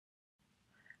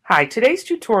Hi, today's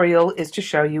tutorial is to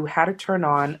show you how to turn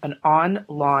on an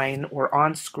online or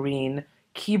on-screen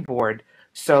keyboard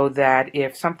so that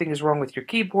if something is wrong with your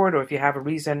keyboard or if you have a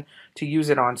reason to use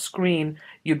it on screen,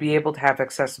 you'd be able to have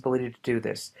accessibility to do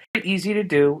this. Very easy to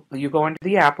do. You go into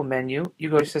the Apple menu, you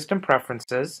go to System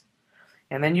Preferences,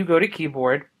 and then you go to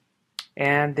Keyboard,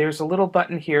 and there's a little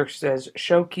button here that says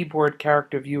Show Keyboard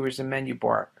Character Viewers in Menu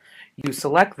Bar. You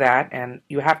select that, and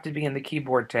you have to be in the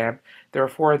Keyboard tab. There are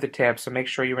 4 other tabs, so make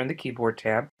sure you're in the Keyboard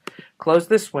tab. Close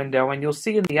this window, and you'll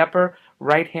see in the upper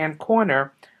right-hand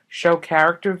corner, Show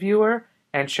Character Viewer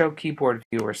and Show Keyboard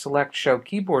Viewer. Select Show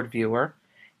Keyboard Viewer,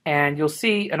 and you'll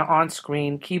see an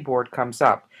on-screen keyboard comes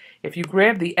up. If you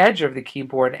grab the edge of the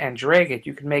keyboard and drag it,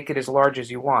 you can make it as large as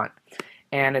you want.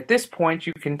 And at this point,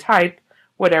 you can type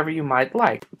whatever you might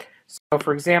like. So,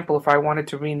 for example, if I wanted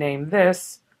to rename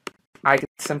this, I can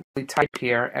simply type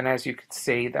here, and as you can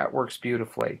see, that works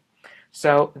beautifully.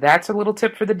 So that's a little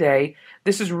tip for the day.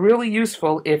 This is really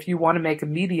useful if you want to make a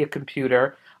media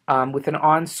computer with an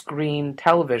on-screen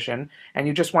television and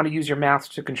you just want to use your mouse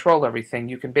to control everything.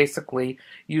 You can basically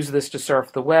use this to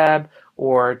surf the web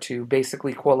or to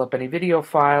basically call up any video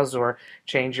files or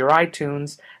change your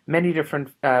iTunes. Many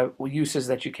different uses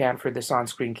that you can for this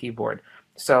on-screen keyboard.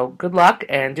 So good luck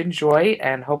and enjoy,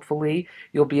 and hopefully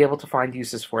you'll be able to find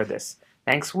uses for this.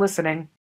 Thanks for listening.